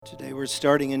Today we're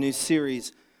starting a new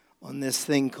series on this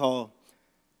thing called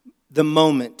the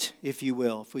moment, if you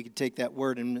will. If we could take that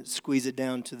word and squeeze it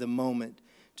down to the moment.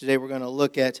 Today we're going to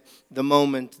look at the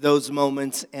moment, those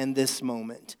moments, and this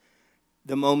moment.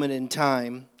 The moment in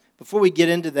time. Before we get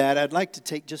into that, I'd like to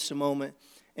take just a moment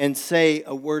and say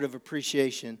a word of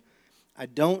appreciation. I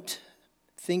don't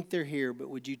think they're here, but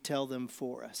would you tell them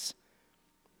for us?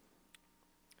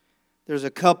 There's a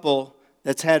couple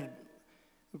that's had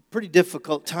a pretty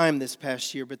difficult time this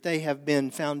past year, but they have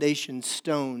been foundation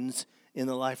stones in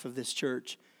the life of this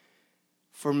church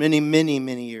for many, many,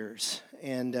 many years.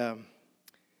 And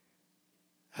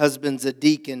husband's a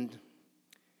deacon,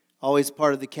 always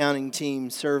part of the counting team,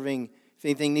 serving. If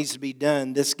anything needs to be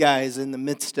done, this guy is in the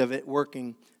midst of it,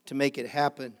 working to make it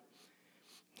happen.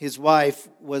 His wife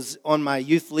was on my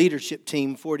youth leadership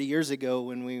team 40 years ago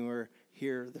when we were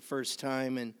here the first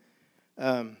time. And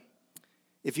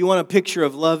if you want a picture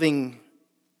of loving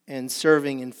and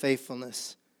serving and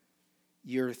faithfulness,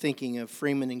 you're thinking of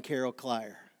Freeman and Carol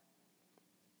Clyer.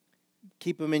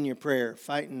 Keep them in your prayer,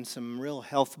 fighting some real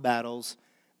health battles,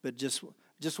 but just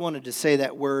wanted to say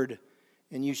that word,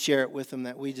 and you share it with them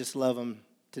that we just love them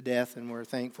to death, and we're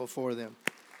thankful for them.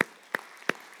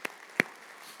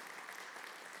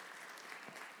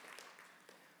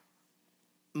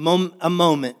 A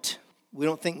moment. We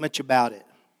don't think much about it.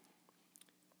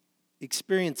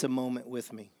 Experience a moment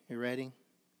with me. You ready?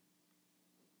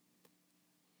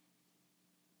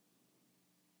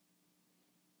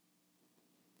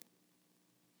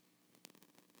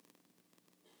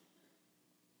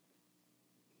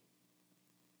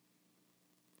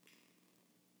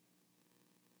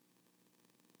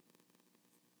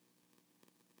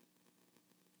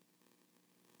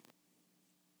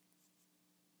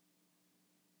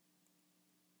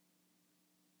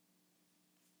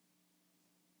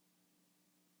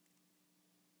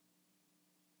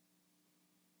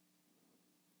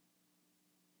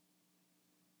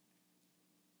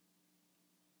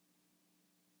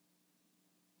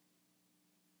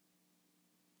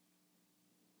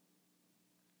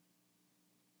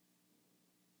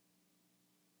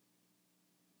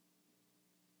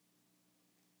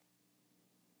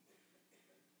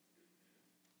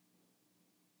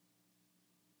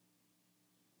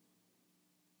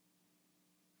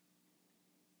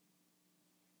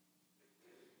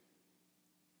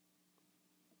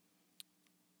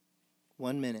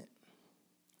 One minute.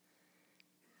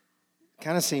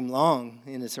 Kind of seemed long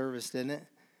in the service, didn't it?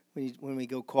 When we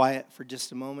go quiet for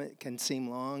just a moment, it can seem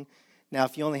long. Now,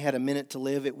 if you only had a minute to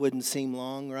live, it wouldn't seem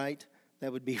long, right?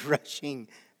 That would be rushing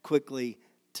quickly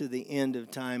to the end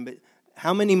of time. But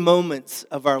how many moments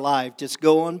of our life just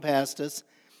go on past us,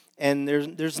 and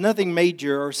there's nothing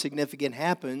major or significant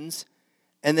happens,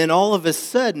 and then all of a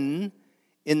sudden,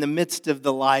 in the midst of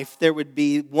the life, there would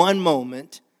be one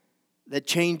moment that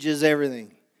changes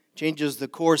everything, changes the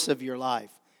course of your life.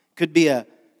 Could be a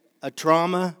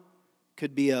trauma,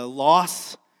 could be a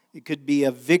loss, it could be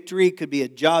a victory, it could be a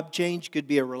job change, could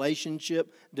be a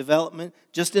relationship development.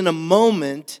 Just in a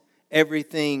moment,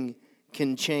 everything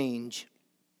can change.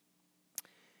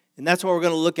 And that's what we're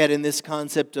going to look at in this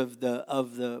concept of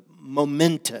the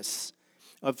momentous.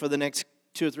 For the next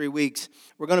 2 or 3 weeks,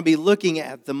 we're going to be looking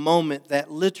at the moment that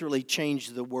literally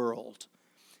changed the world.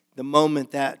 The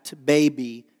moment that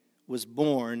baby was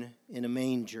born in a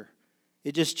manger.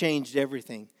 It just changed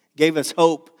everything. Gave us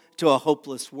hope to a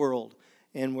hopeless world.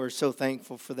 And we're so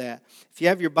thankful for that. If you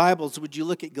have your Bibles, would you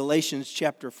look at Galatians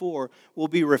chapter 4? We'll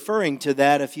be referring to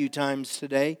that a few times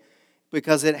today.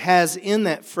 Because it has in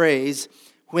that phrase,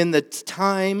 when the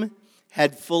time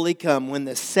had fully come. When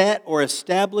the set or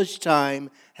established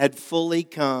time had fully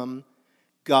come,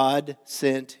 God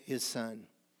sent His Son.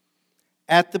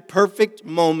 At the perfect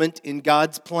moment in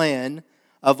God's plan,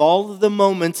 of all of the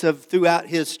moments of throughout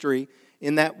history,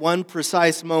 in that one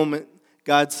precise moment,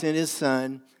 God sent His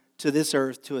Son to this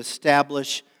earth to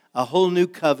establish a whole new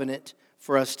covenant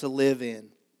for us to live in.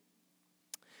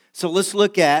 So let's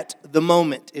look at the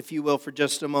moment, if you will, for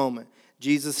just a moment.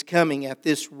 Jesus coming at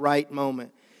this right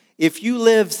moment. If you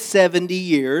live 70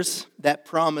 years, that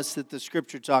promise that the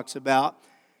Scripture talks about,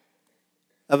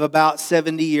 of about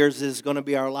 70 years is going to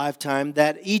be our lifetime,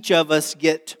 that each of us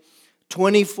get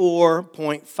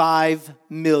 24.5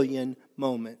 million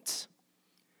moments.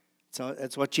 So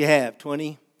that's what you have,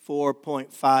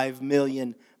 24.5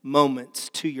 million moments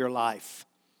to your life.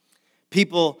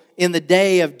 People in the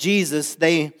day of Jesus,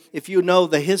 if you know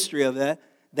the history of that,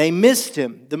 they missed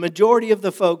Him. The majority of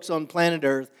the folks on planet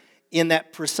Earth in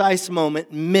that precise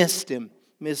moment missed Him,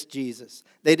 missed Jesus.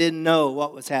 They didn't know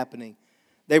what was happening.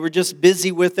 They were just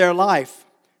busy with their life,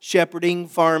 shepherding,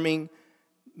 farming,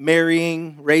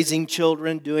 marrying, raising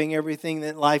children, doing everything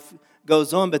that life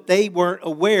goes on. But they weren't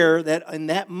aware that in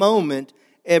that moment,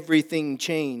 everything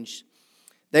changed.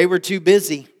 They were too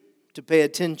busy to pay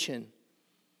attention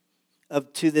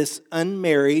to this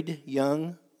unmarried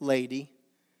young lady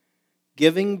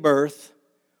giving birth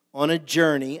on a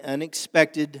journey,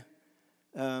 unexpected,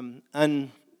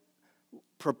 unprepared,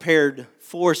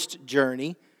 forced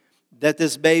journey, that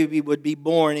this baby would be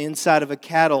born inside of a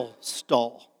cattle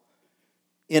stall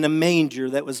in a manger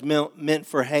that was meant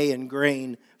for hay and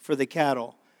grain for the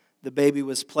cattle. The baby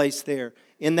was placed there.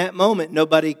 In that moment,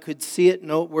 nobody could see it.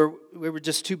 No, we were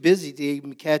just too busy to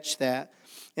even catch that.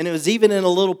 And it was even in a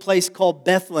little place called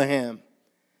Bethlehem,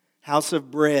 house of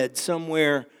bread,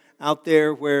 somewhere out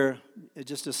there where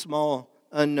just a small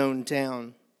unknown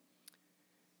town.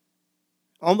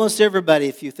 Almost everybody,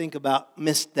 if you think about,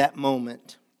 missed that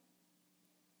moment.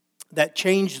 That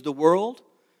changed the world.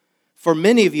 For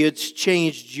many of you, it's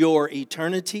changed your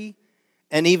eternity.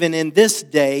 And even in this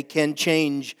day, can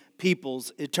change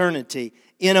people's eternity.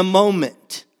 In a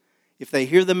moment, if they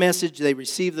hear the message, they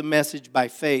receive the message by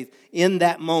faith. In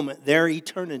that moment, their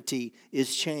eternity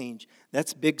is changed.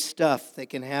 That's big stuff that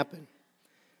can happen.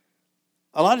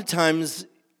 A lot of times,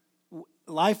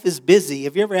 life is busy.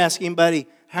 Have you ever asked anybody,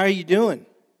 how are you doing?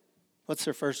 What's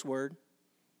their first word?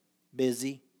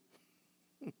 Busy.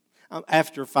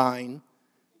 After fine.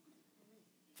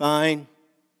 Fine.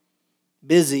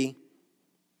 Busy.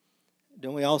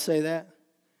 Don't we all say that?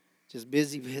 Just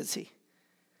busy, busy.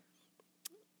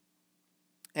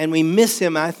 And we miss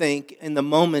Him, I think, in the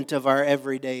moment of our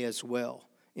everyday as well,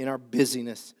 in our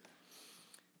busyness.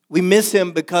 We miss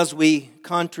Him because we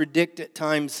contradict at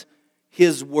times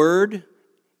His word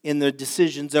in the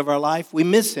decisions of our life. We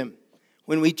miss Him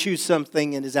when we choose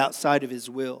something and is outside of His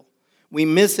will. We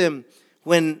miss Him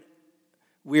when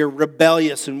we're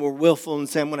rebellious and we're willful and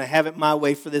say, I'm going to have it my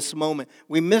way for this moment.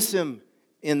 We miss Him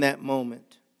in that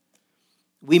moment.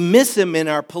 We miss Him in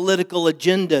our political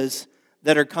agendas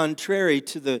that are contrary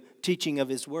to the teaching of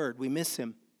His word. We miss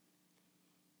Him.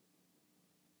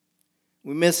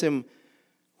 We miss Him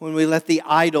when we let the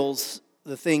idols,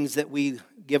 the things that we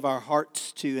give our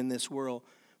hearts to in this world,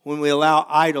 when we allow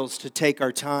idols to take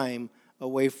our time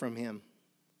away from Him.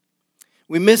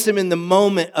 We miss Him in the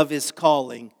moment of His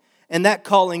calling. And that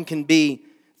calling can be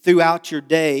throughout your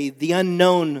day. The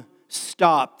unknown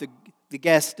stop, the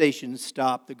gas station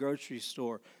stop, the grocery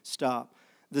store stop.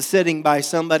 The sitting by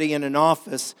somebody in an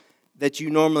office that you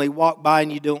normally walk by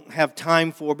and you don't have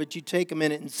time for, but you take a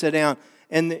minute and sit down.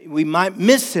 And we might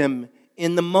miss Him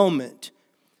in the moment.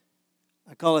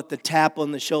 I call it the tap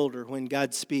on the shoulder when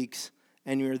God speaks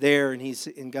and you're there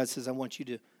and God says, I want you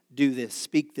to do this,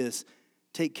 speak this,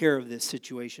 take care of this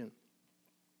situation.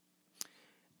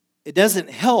 It doesn't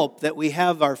help that we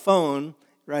have our phone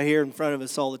right here in front of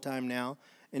us all the time now,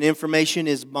 and information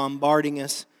is bombarding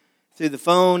us through the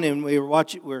phone, and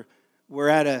we're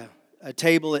at a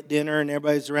table at dinner, and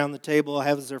everybody's around the table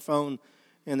has their phone,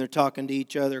 and they're talking to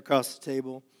each other across the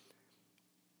table.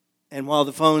 And while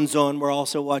the phone's on, we're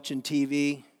also watching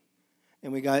TV,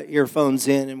 and we got earphones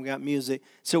in, and we got music.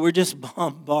 So we're just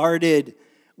bombarded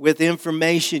with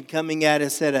information coming at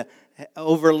us at an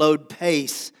overload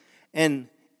pace. And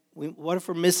what if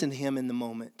we're missing Him in the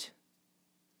moment?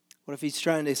 What if He's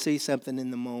trying to see something in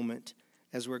the moment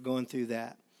as we're going through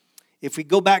that? If we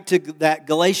go back to that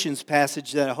Galatians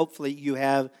passage that hopefully you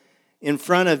have in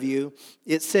front of you,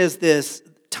 it says this,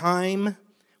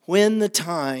 when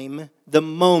the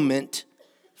moment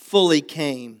fully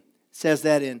came. It says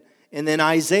that in. And then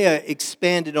Isaiah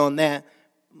expanded on that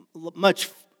much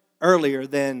earlier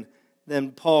than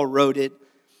Paul wrote it.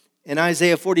 And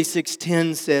Isaiah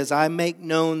 46:10 says, I make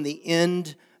known the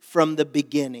end from the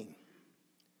beginning.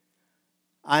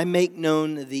 I make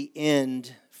known the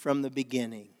end from the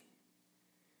beginning.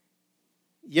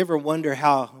 You ever wonder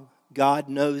how God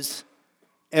knows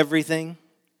everything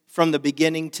from the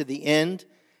beginning to the end?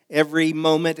 Every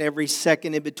moment, every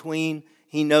second in between,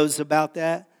 He knows about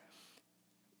that.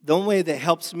 The only way that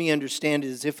helps me understand it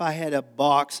is if I had a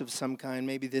box of some kind,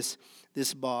 maybe this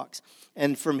box.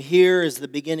 And from here is the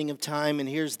beginning of time, and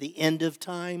here's the end of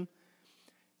time.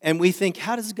 And we think,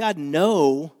 how does God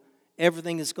know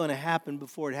everything that's going to happen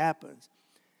before it happens?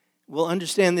 Well,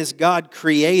 understand this, God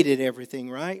created everything,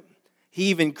 right? He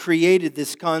even created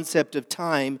this concept of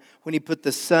time when He put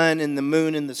the sun and the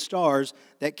moon and the stars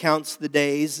that counts the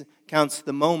days, counts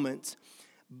the moments.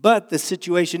 But the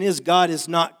situation is God is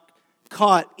not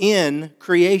caught in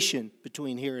creation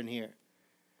between here and here.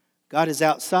 God is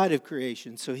outside of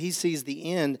creation, so He sees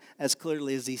the end as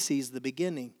clearly as He sees the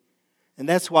beginning. And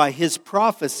that's why his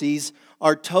prophecies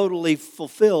are totally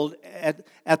fulfilled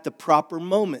at the proper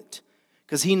moment.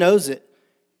 Because he knows it.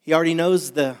 He already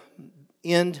knows the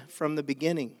end from the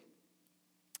beginning.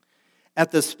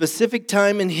 At the specific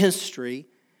time in history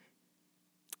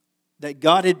that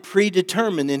God had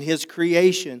predetermined in his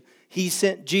creation, he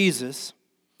sent Jesus,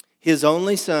 his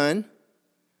only Son,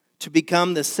 to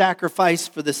become the sacrifice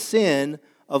for the sin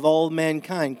of all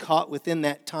mankind, caught within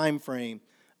that time frame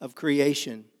of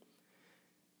creation.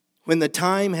 When the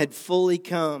time had fully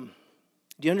come,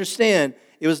 do you understand?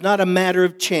 It was not a matter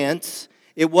of chance.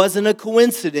 It wasn't a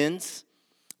coincidence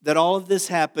that all of this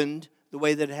happened the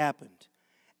way that it happened.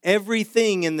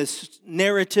 Everything in this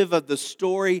narrative of the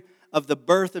story of the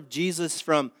birth of Jesus,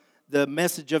 from the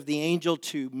message of the angel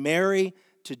to Mary,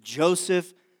 to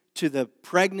Joseph, to the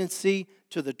pregnancy,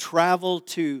 to the travel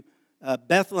to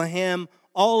Bethlehem,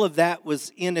 all of that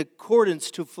was in accordance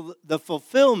to the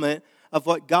fulfillment of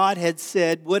what God had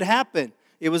said would happen.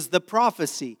 It was the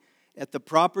prophecy. At the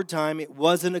proper time, it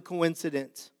wasn't a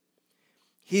coincidence.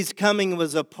 His coming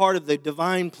was a part of the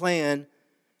divine plan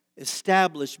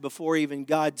established before even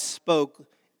God spoke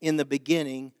in the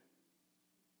beginning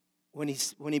when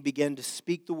he began to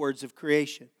speak the words of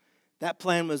creation. That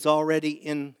plan was already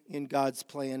in God's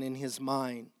plan, in his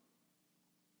mind.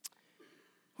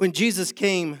 When Jesus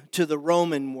came to the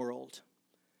Roman world,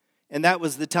 and that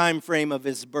was the time frame of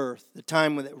his birth, the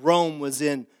time when Rome was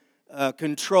in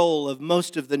control of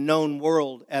most of the known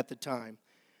world at the time.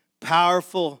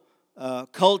 Powerful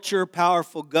culture,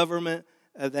 powerful government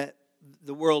that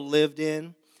the world lived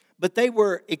in. But they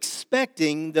were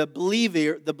expecting, the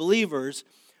believers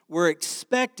were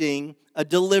expecting a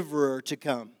deliverer to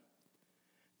come.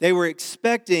 They were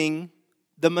expecting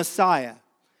the Messiah.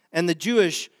 And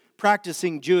the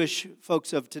practicing Jewish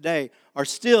folks of today are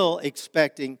still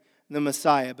expecting the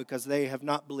Messiah because they have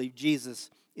not believed Jesus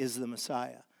is the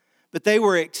Messiah. But they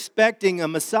were expecting a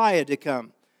Messiah to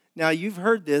come. Now, you've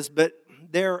heard this, but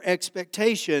their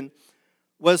expectation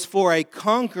was for a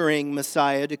conquering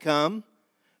Messiah to come,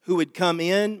 who would come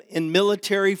in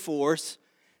military force,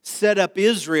 set up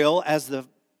Israel as the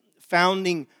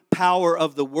founding power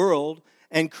of the world,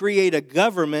 and create a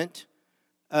government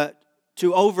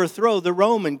to overthrow the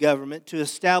Roman government, to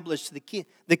establish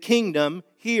the kingdom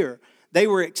here. They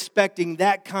were expecting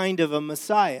that kind of a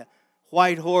Messiah,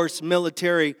 white horse,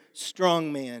 military,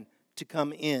 strongman, to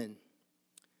come in.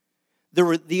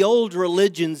 The old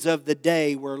religions of the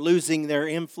day were losing their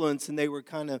influence, and they were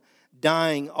kind of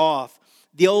dying off.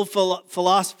 The old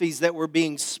philosophies that were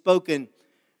being spoken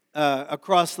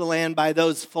across the land by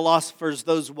those philosophers,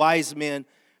 those wise men,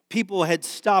 people had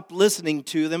stopped listening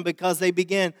to them because they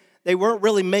weren't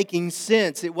really making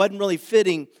sense. It wasn't really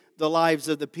fitting the lives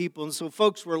of the people. And so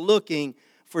folks were looking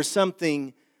for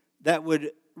something that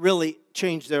would really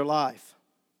change their life.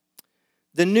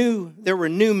 There were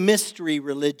new mystery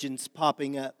religions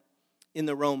popping up in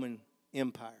the Roman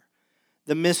Empire.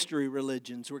 The mystery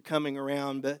religions were coming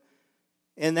around, but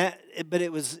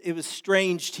it was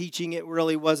strange teaching. It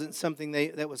really wasn't something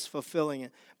that was fulfilling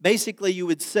it. Basically, you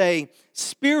would say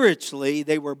spiritually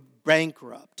they were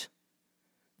bankrupt.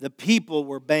 The people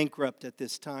were bankrupt at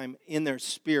this time in their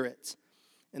spirits,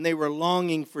 and they were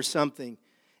longing for something.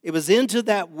 It was into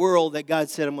that world that God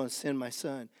said, I'm going to send my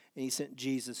Son. And he sent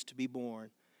Jesus to be born,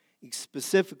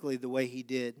 specifically the way he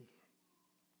did.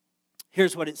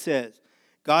 Here's what it says.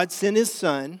 God sent his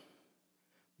Son,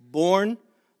 born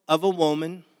of a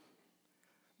woman,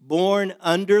 born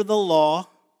under the law,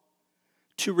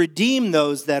 to redeem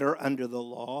those that are under the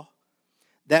law,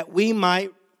 that we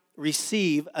might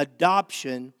receive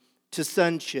adoption to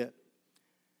sonship.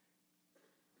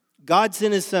 God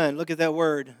sent his Son. Look at that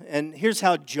word. And here's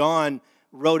how John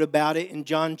wrote about it in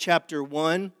John chapter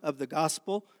 1 of the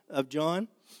Gospel of John.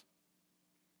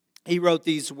 He wrote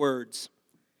these words.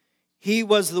 He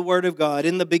was the Word of God.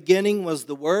 In the beginning was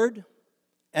the Word,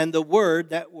 and the Word,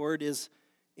 that word is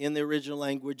in the original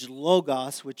language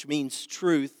logos, which means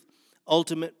truth,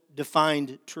 ultimate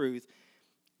defined truth.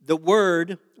 The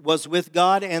Word was with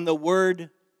God, and the Word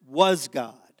was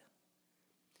God.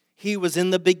 He was in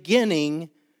the beginning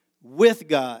with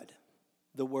God,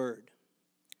 the Word.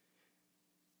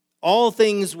 All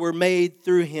things were made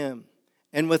through him,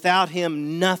 and without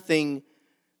him nothing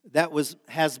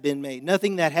has been made.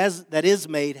 Nothing that is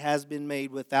made has been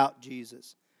made without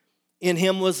Jesus. In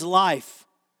him was life,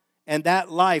 and that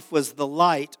life was the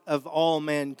light of all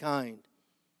mankind.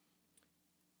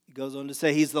 He goes on to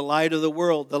say he's the light of the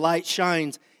world. The light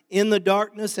shines in the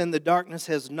darkness, and the darkness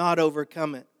has not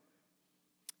overcome it.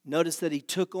 Notice that he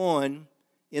took on,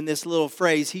 in this little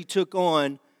phrase, he took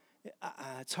on,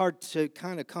 it's hard to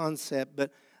kind of concept,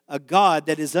 but a God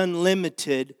that is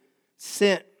unlimited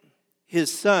sent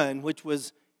his Son, which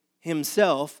was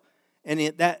himself, and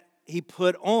that he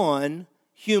put on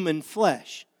human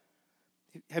flesh.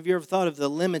 Have you ever thought of the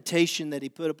limitation that he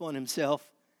put upon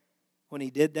himself when he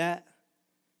did that?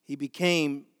 He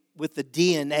became with the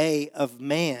DNA of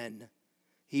man.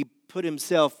 He put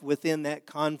himself within that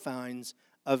confines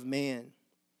of man.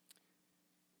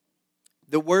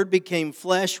 The Word became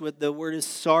flesh, with the word is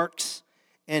sarx,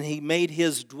 and he made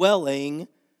his dwelling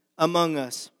among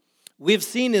us. We've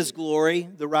seen his glory,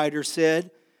 the writer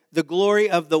said, the glory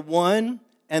of the one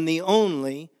and the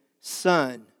only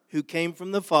Son, who came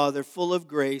from the Father, full of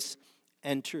grace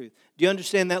and truth. Do you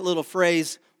understand that little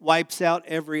phrase wipes out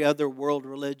every other world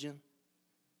religion?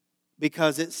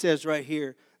 Because it says right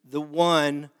here, the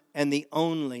one and the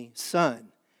only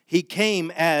Son. He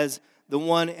came as the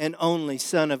one and only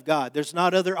Son of God. There's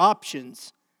not other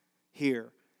options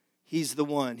here. He's the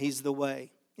one. He's the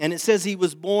way. And it says he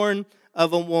was born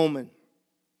of a woman.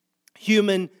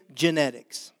 Human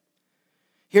genetics.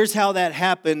 Here's how that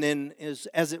happened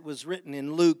as it was written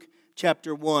in Luke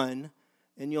chapter 1.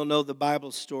 And you'll know the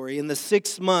Bible story. In the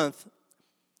 6th month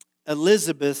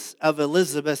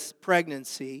Elizabeth's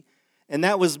pregnancy, and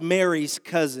that was Mary's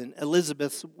cousin.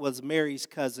 Elizabeth was Mary's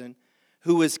cousin,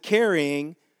 who was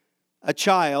carrying a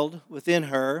child within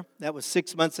her that was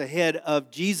 6 months ahead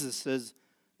of Jesus'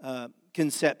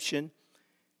 conception.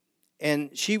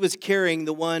 And she was carrying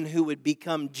the one who would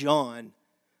become John,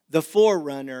 the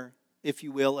forerunner, if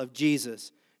you will, of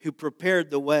Jesus, who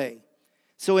prepared the way.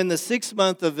 So in the 6th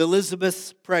month of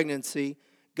Elizabeth's pregnancy,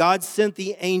 God sent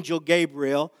the angel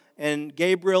Gabriel, and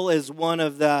Gabriel is one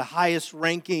of the highest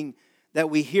ranking that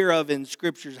we hear of in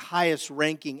Scripture's highest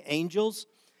ranking angels.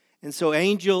 And so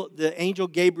the angel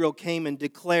Gabriel came and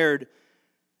declared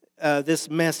this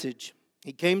message.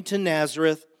 He came to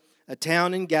Nazareth, a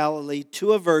town in Galilee,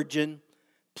 to a virgin,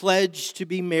 pledged to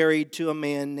be married to a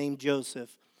man named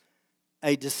Joseph,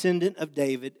 a descendant of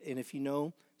David. And if you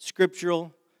know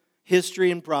scriptural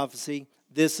history and prophecy,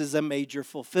 this is a major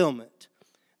fulfillment.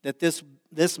 That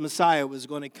this Messiah was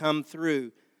going to come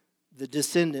through the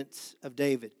descendants of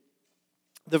David.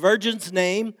 The virgin's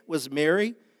name was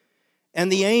Mary.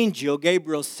 And the angel,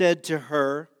 Gabriel, said to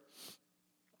her,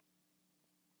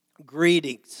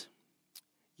 "Greetings,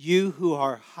 you who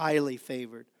are highly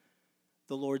favored.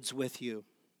 The Lord's with you."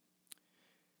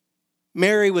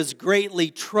 Mary was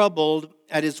greatly troubled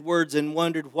at his words and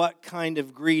wondered what kind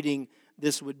of greeting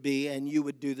this would be, and you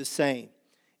would do the same.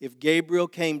 If Gabriel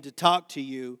came to talk to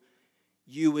you,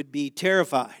 you would be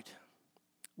terrified.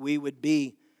 We would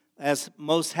be, as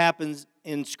most happens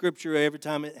in Scripture, every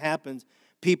time it happens,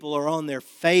 people are on their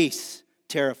face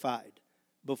terrified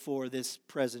before this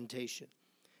presentation.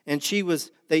 And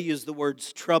they use the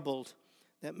words troubled.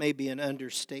 That may be an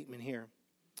understatement here.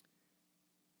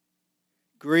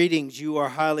 Greetings, you are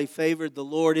highly favored. The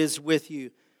Lord is with you.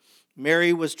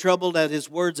 Mary was troubled at his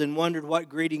words and wondered what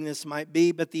greeting this might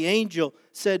be. But the angel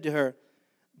said to her,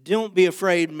 "Don't be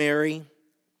afraid, Mary.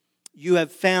 You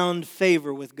have found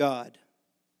favor with God.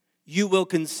 You will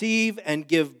conceive and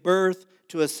give birth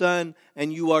to a son,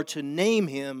 and you are to name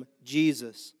him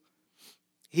Jesus.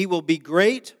 He will be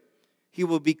great. He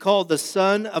will be called the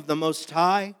Son of the Most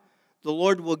High. The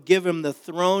Lord will give him the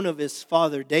throne of his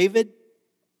father David.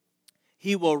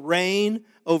 He will reign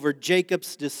over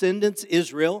Jacob's descendants,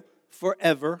 Israel,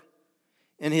 forever,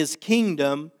 and his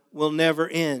kingdom will never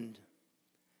end."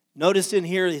 Notice in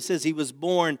here, it says he was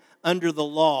born under the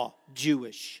law,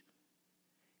 Jewish.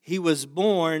 He was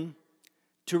born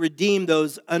to redeem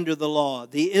those under the law,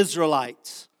 the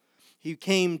Israelites. He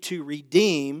came to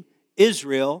redeem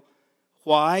Israel.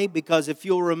 Why? Because if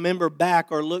you'll remember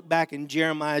back or look back in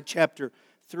Jeremiah chapter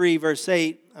 3, verse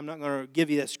 8, I'm not going to give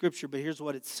you that scripture, but here's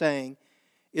what it's saying,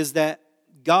 is that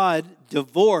God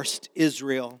divorced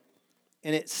Israel.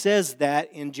 And it says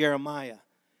that in Jeremiah.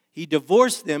 He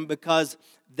divorced them because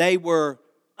they were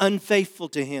unfaithful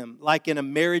to him. Like in a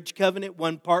marriage covenant,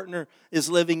 one partner is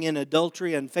living in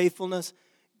adultery, unfaithfulness.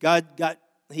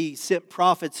 He sent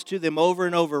prophets to them over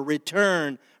and over,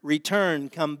 return,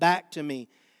 come back to me.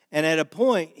 And at a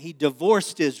point, he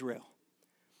divorced Israel.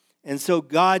 And so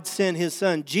God sent his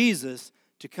son Jesus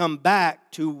to come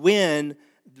back to win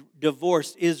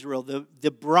divorced Israel,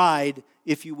 the bride,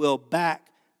 if you will, back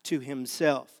to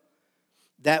himself.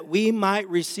 That we might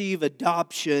receive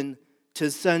adoption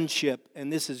to sonship.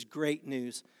 And this is great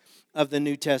news of the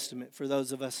New Testament for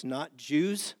those of us not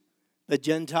Jews, but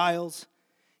Gentiles.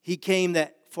 He came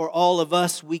that for all of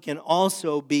us, we can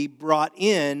also be brought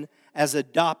in as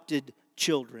adopted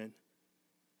children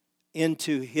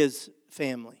into his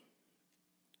family.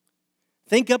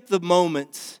 Think up the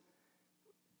moments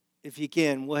if you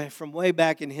can, from way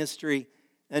back in history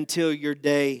until your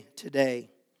day today,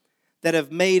 that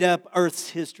have made up Earth's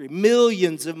history.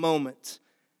 Millions of moments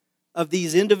of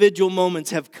these individual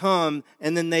moments have come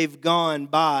and then they've gone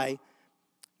by.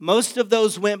 Most of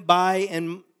those went by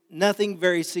and nothing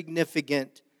very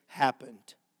significant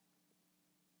happened.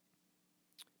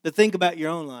 But think about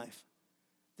your own life.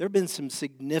 There have been some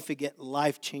significant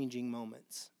life-changing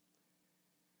moments.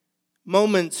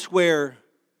 Moments where,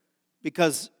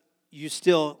 because you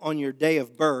still, on your day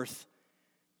of birth,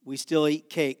 we still eat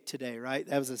cake today, right?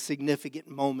 That was a significant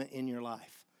moment in your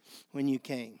life when you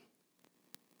came.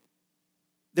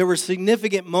 There were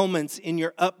significant moments in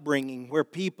your upbringing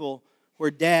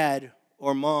where dad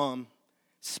or mom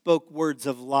spoke words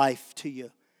of life to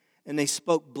you, and they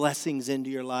spoke blessings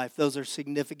into your life. Those are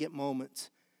significant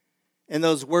moments. And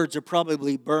those words are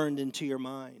probably burned into your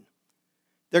mind.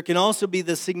 There can also be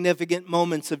the significant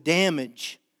moments of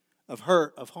damage, of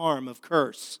hurt, of harm, of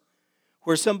curse,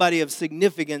 where somebody of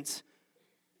significance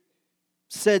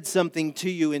said something to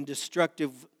you in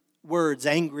destructive words,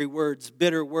 angry words,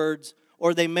 bitter words,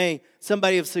 or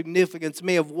somebody of significance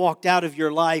may have walked out of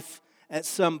your life at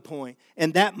some point,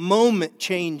 and that moment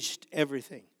changed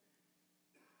everything.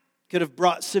 Could have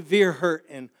brought severe hurt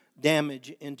and damage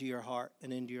into your heart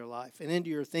and into your life and into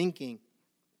your thinking.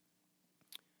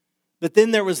 But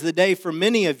then there was the day for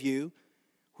many of you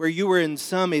where you were in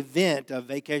some event, a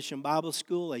vacation Bible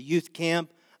school, a youth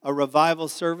camp, a revival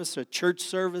service, a church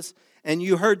service, and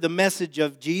you heard the message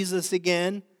of Jesus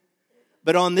again.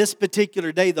 But on this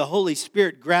particular day, the Holy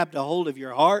Spirit grabbed a hold of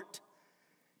your heart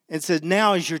and said,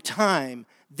 now is your time.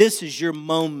 This is your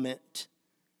moment.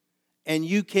 And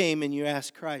you came and you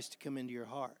asked Christ to come into your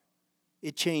heart.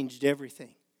 It changed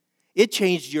everything. It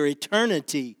changed your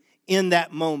eternity in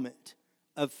that moment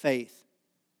of faith.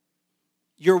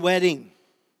 Your wedding.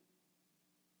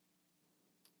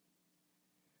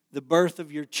 The birth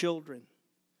of your children.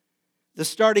 The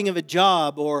starting of a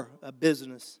job or a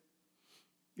business.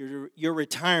 Your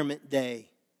retirement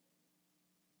day.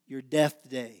 Your death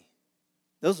day.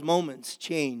 Those moments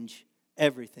change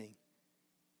everything.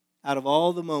 Out of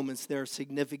all the moments, there are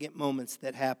significant moments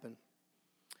that happen.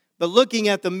 But looking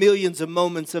at the millions of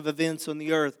moments of events on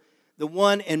the earth, the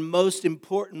one and most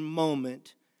important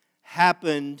moment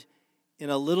happened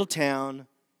in a little town,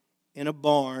 in a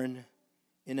barn,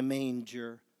 in a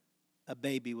manger. A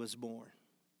baby was born.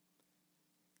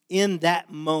 In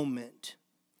that moment,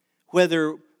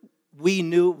 whether we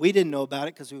didn't know about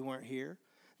it because we weren't here.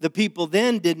 The people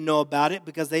then didn't know about it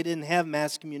because they didn't have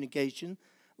mass communication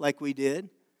like we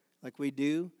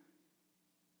do.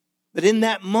 But in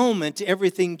that moment,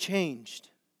 everything changed.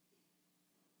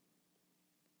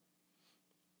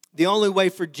 The only way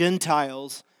for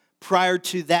Gentiles prior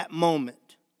to that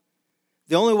moment,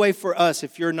 the only way for us,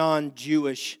 if you're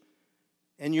non-Jewish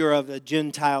and you're of a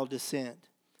Gentile descent,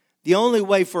 the only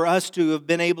way for us to have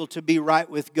been able to be right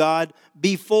with God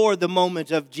before the moment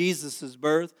of Jesus'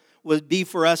 birth would be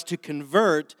for us to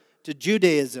convert to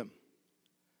Judaism.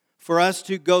 For us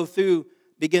to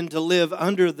begin to live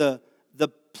under the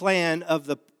plan of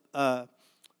the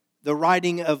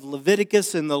writing of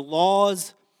Leviticus and the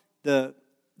laws, the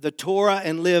Torah,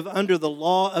 and live under the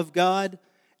law of God.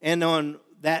 And on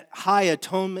that high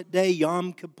atonement day,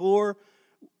 Yom Kippur,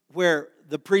 where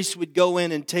the priest would go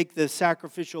in and take the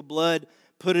sacrificial blood,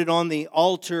 put it on the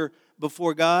altar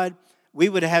before God, we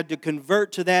would have to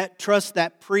convert to that, trust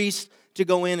that priest to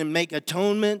go in and make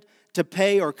atonement, to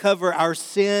pay or cover our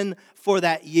sin for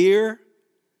that year.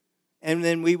 And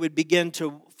then we would begin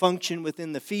to function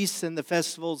within the feasts and the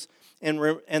festivals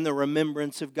and the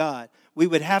remembrance of God. We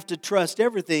would have to trust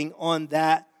everything on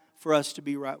that for us to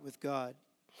be right with God.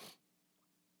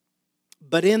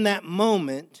 But in that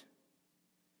moment,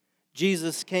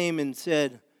 Jesus came and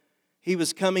said he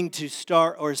was coming to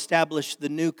start or establish the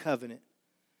new covenant.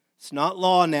 It's not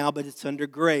law now, but it's under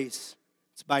grace.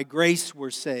 It's by grace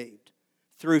we're saved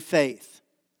through faith,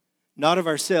 not of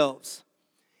ourselves.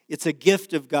 It's a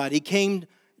gift of God.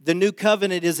 The new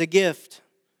covenant is a gift.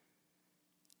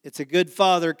 It's a good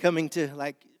father coming to,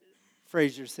 like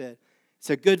Fraser said, it's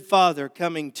a good father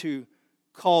coming to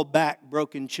call back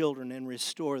broken children and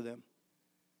restore them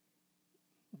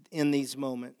in these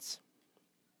moments.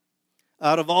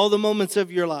 Out of all the moments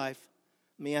of your life,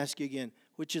 let me ask you again,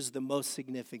 which is the most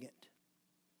significant?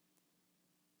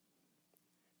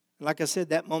 Like I said,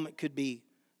 that moment could be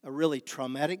a really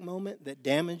traumatic moment that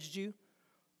damaged you,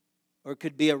 or it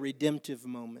could be a redemptive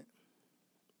moment.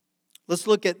 Let's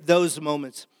look at those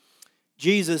moments.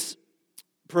 Jesus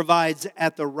provides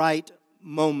at the right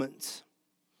moments.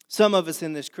 Some of us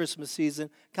in this Christmas season,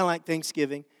 kind of like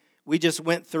Thanksgiving, we just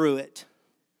went through it.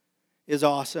 is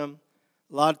awesome.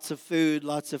 Lots of food,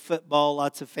 lots of football,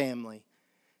 lots of family.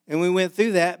 And we went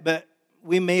through that, but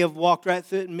we may have walked right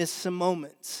through it and missed some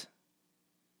moments.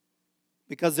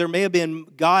 Because there may have been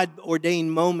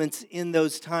God-ordained moments in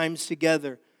those times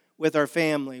together with our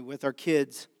family, with our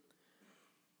kids,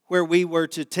 where we were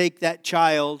to take that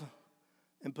child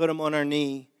and put them on our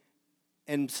knee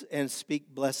and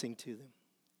speak blessing to them.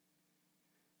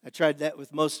 I tried that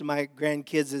with most of my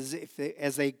grandkids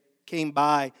as they came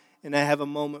by and I have a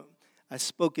moment, I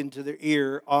spoke into their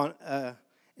ear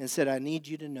and said, I need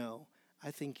you to know,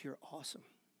 I think you're awesome.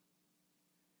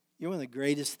 You're one of the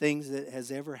greatest things that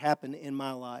has ever happened in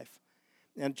my life.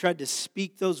 And I tried to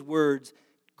speak those words,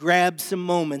 grab some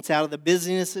moments out of the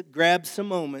busyness, grab some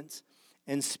moments,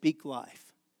 and speak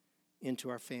life into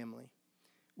our family.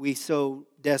 We so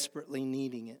desperately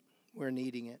needing it. We're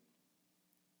needing it.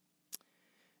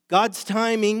 God's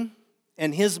timing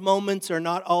and His moments are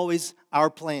not always our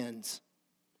plans.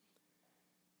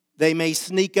 They may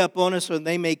sneak up on us, or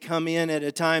they may come in at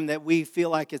a time that we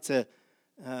feel like it's a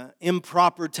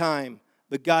improper time.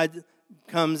 But God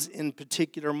comes in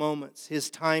particular moments. His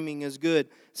timing is good.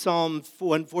 Psalm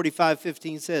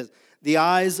 145:15 says, the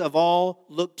eyes of all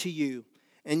look to you,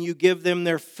 and you give them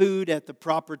their food at the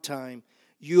proper time.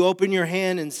 You open your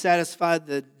hand and satisfy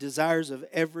the desires of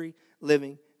every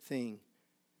living thing.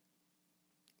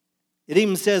 It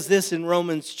even says this in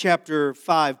Romans chapter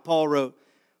 5. Paul wrote,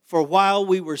 for while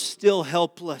we were still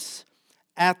helpless,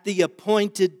 at the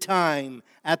appointed time,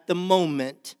 at the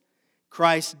moment,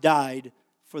 Christ died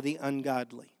for the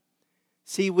ungodly.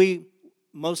 See,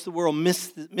 most of the world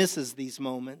misses these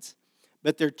moments,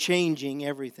 but they're changing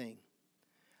everything.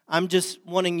 I'm just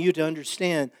wanting you to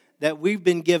understand that we've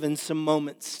been given some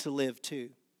moments to live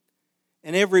too.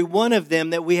 And every one of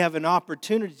them that we have an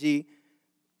opportunity,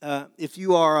 if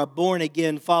you are a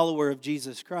born-again follower of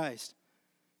Jesus Christ,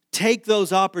 take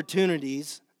those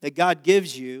opportunities that God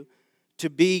gives you to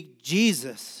be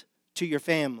Jesus to your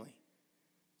family,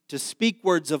 to speak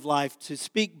words of life, to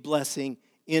speak blessing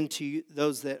into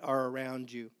those that are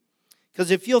around you.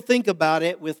 Because if you'll think about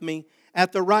it with me,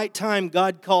 at the right time,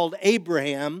 God called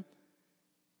Abraham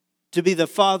to be the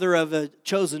father of a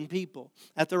chosen people.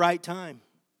 At the right time.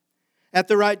 At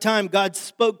the right time, God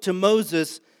spoke to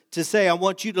Moses to say, I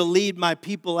want you to lead my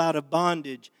people out of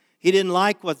bondage. He didn't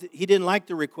like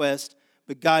the request,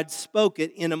 but God spoke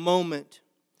it in a moment.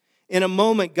 In a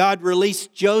moment, God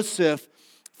released Joseph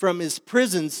from his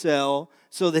prison cell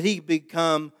so that he could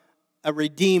become a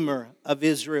redeemer of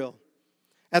Israel.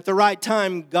 At the right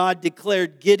time, God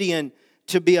declared Gideon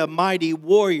to be a mighty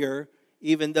warrior,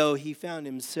 even though he found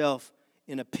himself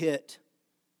in a pit,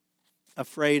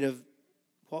 afraid of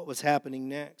what was happening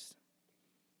next.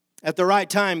 At the right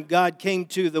time, God came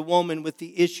to the woman with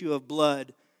the issue of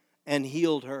blood and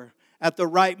healed her. At the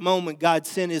right moment, God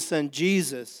sent His Son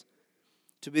Jesus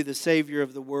to be the Savior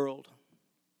of the world.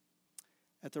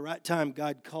 At the right time,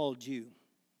 God called you.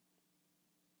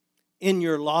 In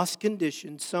your lost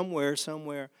condition, somewhere,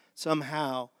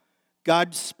 somehow,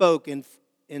 God spoke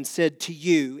and said to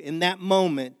you, in that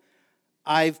moment,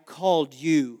 I've called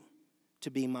you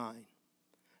to be mine.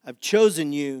 I've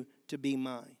chosen you to be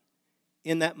mine.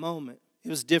 In that moment, it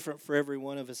was different for every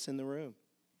one of us in the room.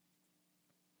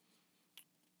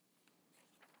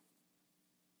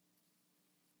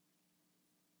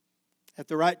 At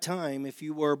the right time, if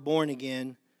you were born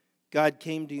again, God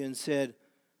came to you and said,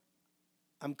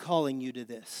 I'm calling you to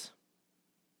this.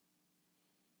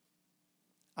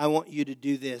 I want you to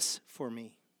do this for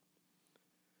me.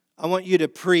 I want you to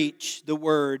preach the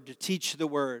word, to teach the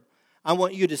word. I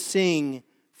want you to sing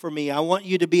for me. I want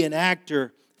you to be an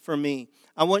actor for me.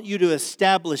 I want you to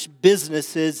establish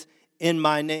businesses in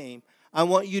my name. I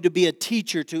want you to be a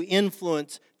teacher to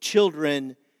influence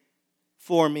children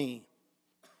for me.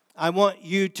 I want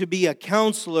you to be a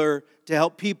counselor to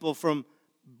help people from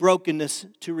brokenness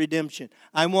to redemption.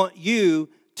 I want you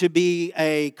to be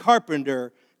a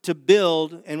carpenter to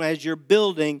build, and as you're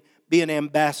building, be an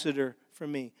ambassador for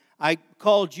me. I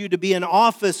called you to be an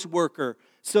office worker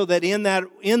so that in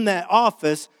that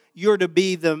office, you're to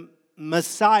be the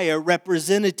Messiah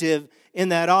representative in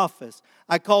that office.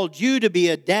 I called you to be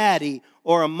a daddy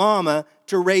or a mama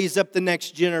to raise up the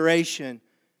next generation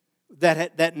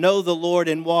that know the Lord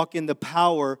and walk in the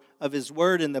power of His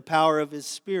Word and the power of His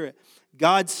Spirit.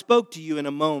 God spoke to you in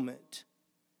a moment.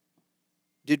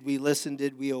 Did we listen?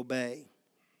 Did we obey?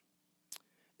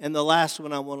 And the last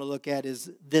one I want to look at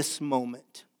is this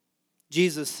moment.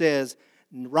 Jesus says,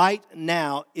 right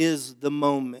now is the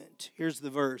moment. Here's the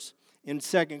verse in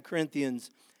 2 Corinthians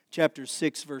chapter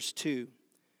 6, verse 2.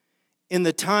 In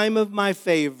the time of my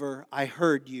favor, I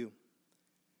heard you.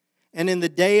 And in the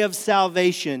day of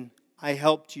salvation, I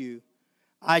helped you.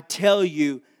 I tell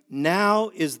you,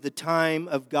 now is the time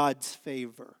of God's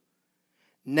favor.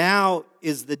 Now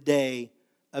is the day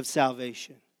of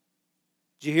salvation.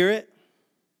 Did you hear it?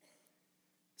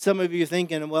 Some of you are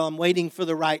thinking, well, I'm waiting for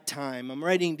the right time. I'm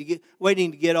waiting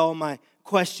to get all my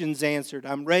questions answered.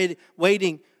 I'm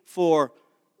waiting for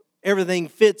everything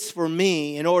fits for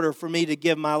me in order for me to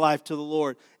give my life to the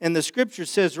Lord. And the scripture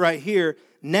says right here,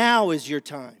 now is your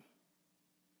time.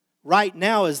 Right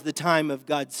now is the time of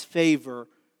God's favor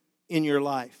in your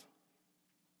life.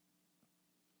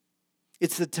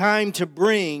 It's the time to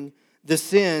bring the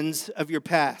sins of your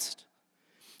past.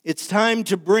 It's time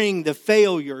to bring the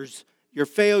failures, your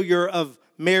failure of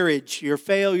marriage, your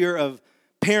failure of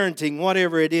parenting,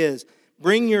 whatever it is.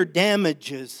 Bring your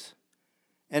damages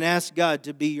and ask God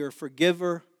to be your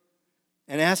forgiver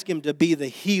and ask Him to be the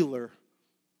healer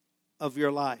of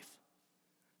your life.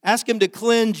 Ask Him to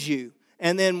cleanse you.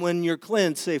 And then when you're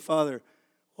cleansed, say, Father,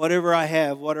 whatever I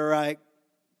have, whatever I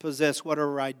possess,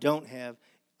 whatever I don't have,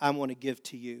 I want to give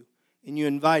to you. And you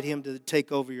invite Him to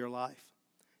take over your life.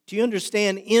 Do you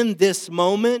understand? In this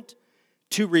moment,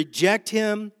 to reject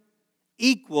Him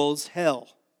equals hell.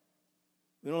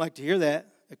 We don't like to hear that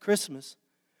at Christmas.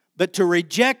 But to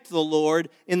reject the Lord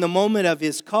in the moment of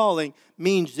His calling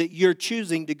means that you're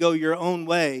choosing to go your own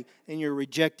way and you're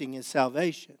rejecting His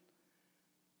salvation.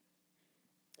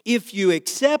 If you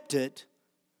accept it,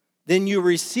 then you're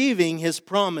receiving His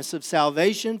promise of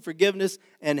salvation, forgiveness,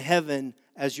 and heaven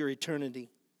as your eternity.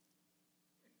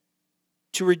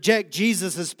 To reject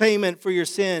Jesus' payment for your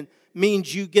sin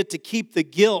means you get to keep the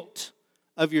guilt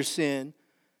of your sin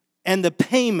and the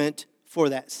payment for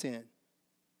that sin.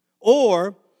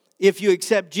 Or, if you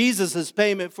accept Jesus'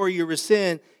 payment for your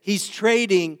sin, He's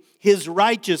trading His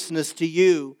righteousness to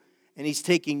you and He's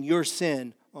taking your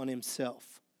sin on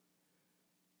Himself.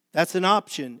 That's an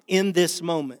option in this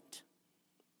moment.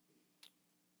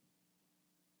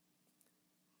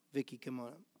 Vicki, come on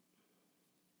up.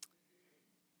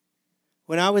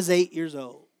 When I was 8 years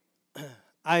old,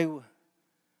 I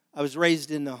was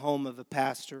raised in the home of a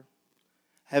pastor.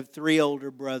 I have 3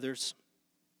 older brothers.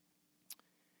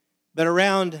 But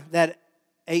around that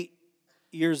 8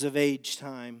 years of age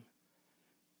time,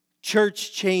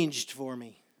 church changed for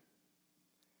me.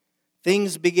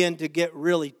 Things began to get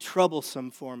really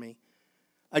troublesome for me.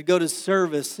 I'd go to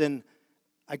service and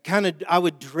I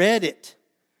would dread it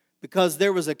because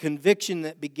there was a conviction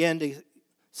that began to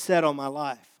set on my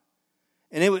life.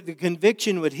 And the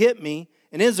conviction would hit me,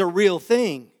 and it's a real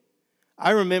thing.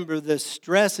 I remember the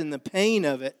stress and the pain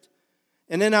of it.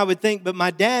 And then I would think, but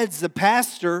my dad's the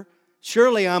pastor.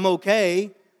 Surely I'm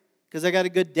okay because I got a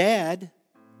good dad.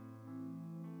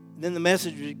 And then the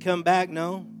message would come back,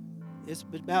 no, it's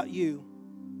about you.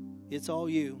 It's all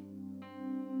you.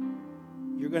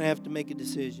 You're going to have to make a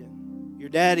decision. Your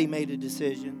daddy made a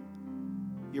decision.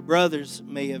 Your brothers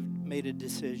may have made a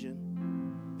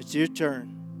decision. It's your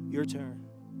turn. Your turn.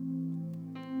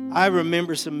 I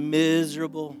remember some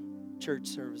miserable church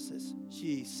services.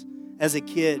 Jeez. As a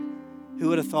kid, who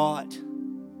would have thought?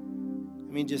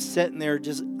 I mean, just sitting there,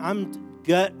 I'm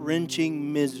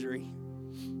gut-wrenching misery.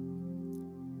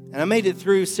 And I made it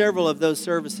through several of those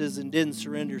services and didn't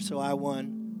surrender, so I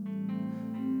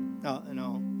won.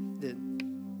 No, didn't.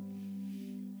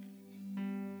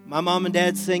 My mom and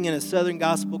dad sing in a Southern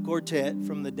Gospel quartet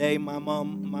from the day my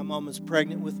mom was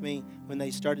pregnant with me when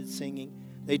they started singing.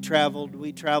 We traveled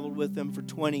with them for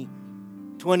 20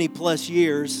 plus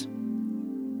years.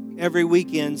 Every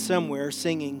weekend somewhere,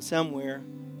 singing somewhere,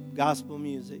 gospel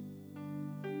music.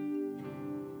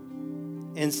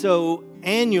 And so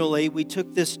annually we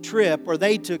took this trip, or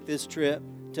they took this trip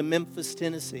to Memphis,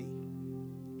 Tennessee,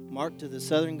 marked to the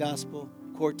Southern Gospel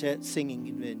Quartet Singing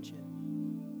Convention.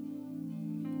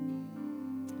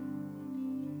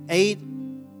 8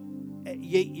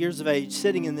 years of age,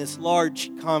 sitting in this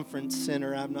large conference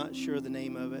center. I'm not sure the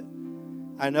name of it.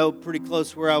 I know pretty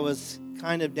close where I was,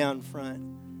 kind of down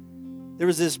front. There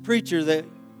was this preacher that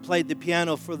played the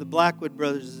piano for the Blackwood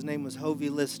Brothers. His name was Hovey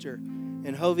Lister.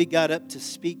 And Hovey got up to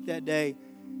speak that day.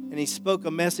 And he spoke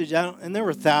a message. And there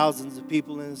were thousands of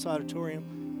people in this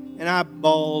auditorium. And I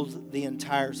bawled the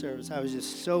entire service. I was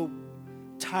just so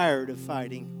tired of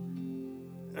fighting.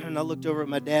 And I looked over at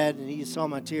my dad, and he saw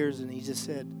my tears, and he just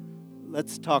said,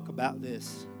 let's talk about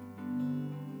this.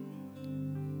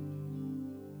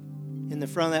 In the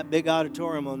front of that big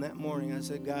auditorium on that morning, I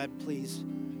said, God, please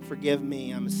forgive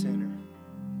me. I'm a sinner.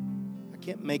 I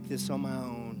can't make this on my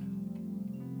own.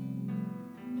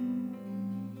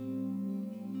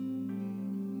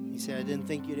 He said, I didn't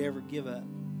think you'd ever give up.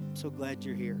 I'm so glad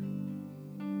you're here.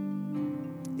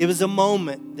 It was a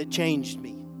moment that changed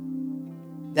me.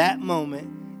 That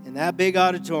moment in that big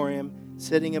auditorium,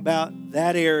 sitting about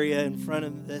that area in front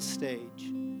of this stage,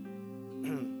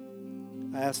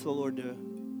 I asked the Lord to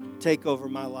take over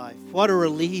my life. What a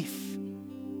relief.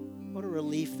 What a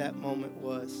relief that moment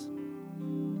was.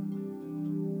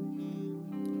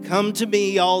 Come to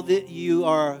me, all that you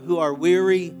are who are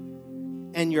weary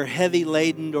and you're heavy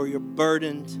laden or you're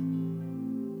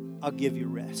burdened. I'll give you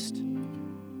rest.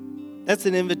 That's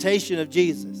an invitation of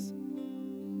Jesus.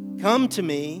 Come to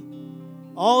me,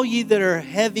 all ye that are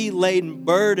heavy laden,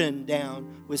 burdened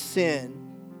down with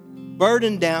sin,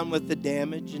 burdened down with the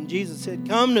damage. And Jesus said,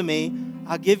 come to me,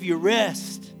 I'll give you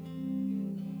rest.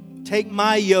 Take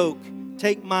my yoke,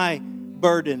 take my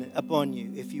burden upon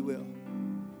you, if you will.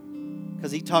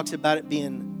 Because he talks about it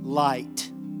being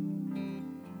light.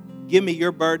 Give me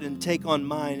your burden, take on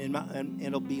mine, and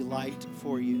it'll be light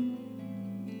for you.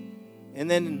 And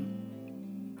then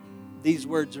these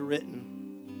words are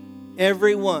written.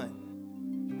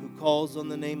 Everyone who calls on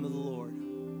the name of the Lord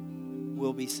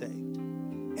will be saved.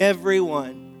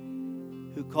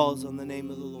 Everyone who calls on the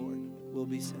name of the Lord will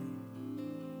be saved.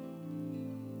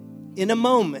 In a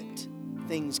moment,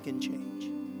 things can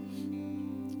change.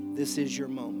 This is your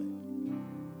moment.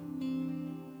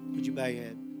 Would you bow your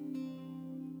head?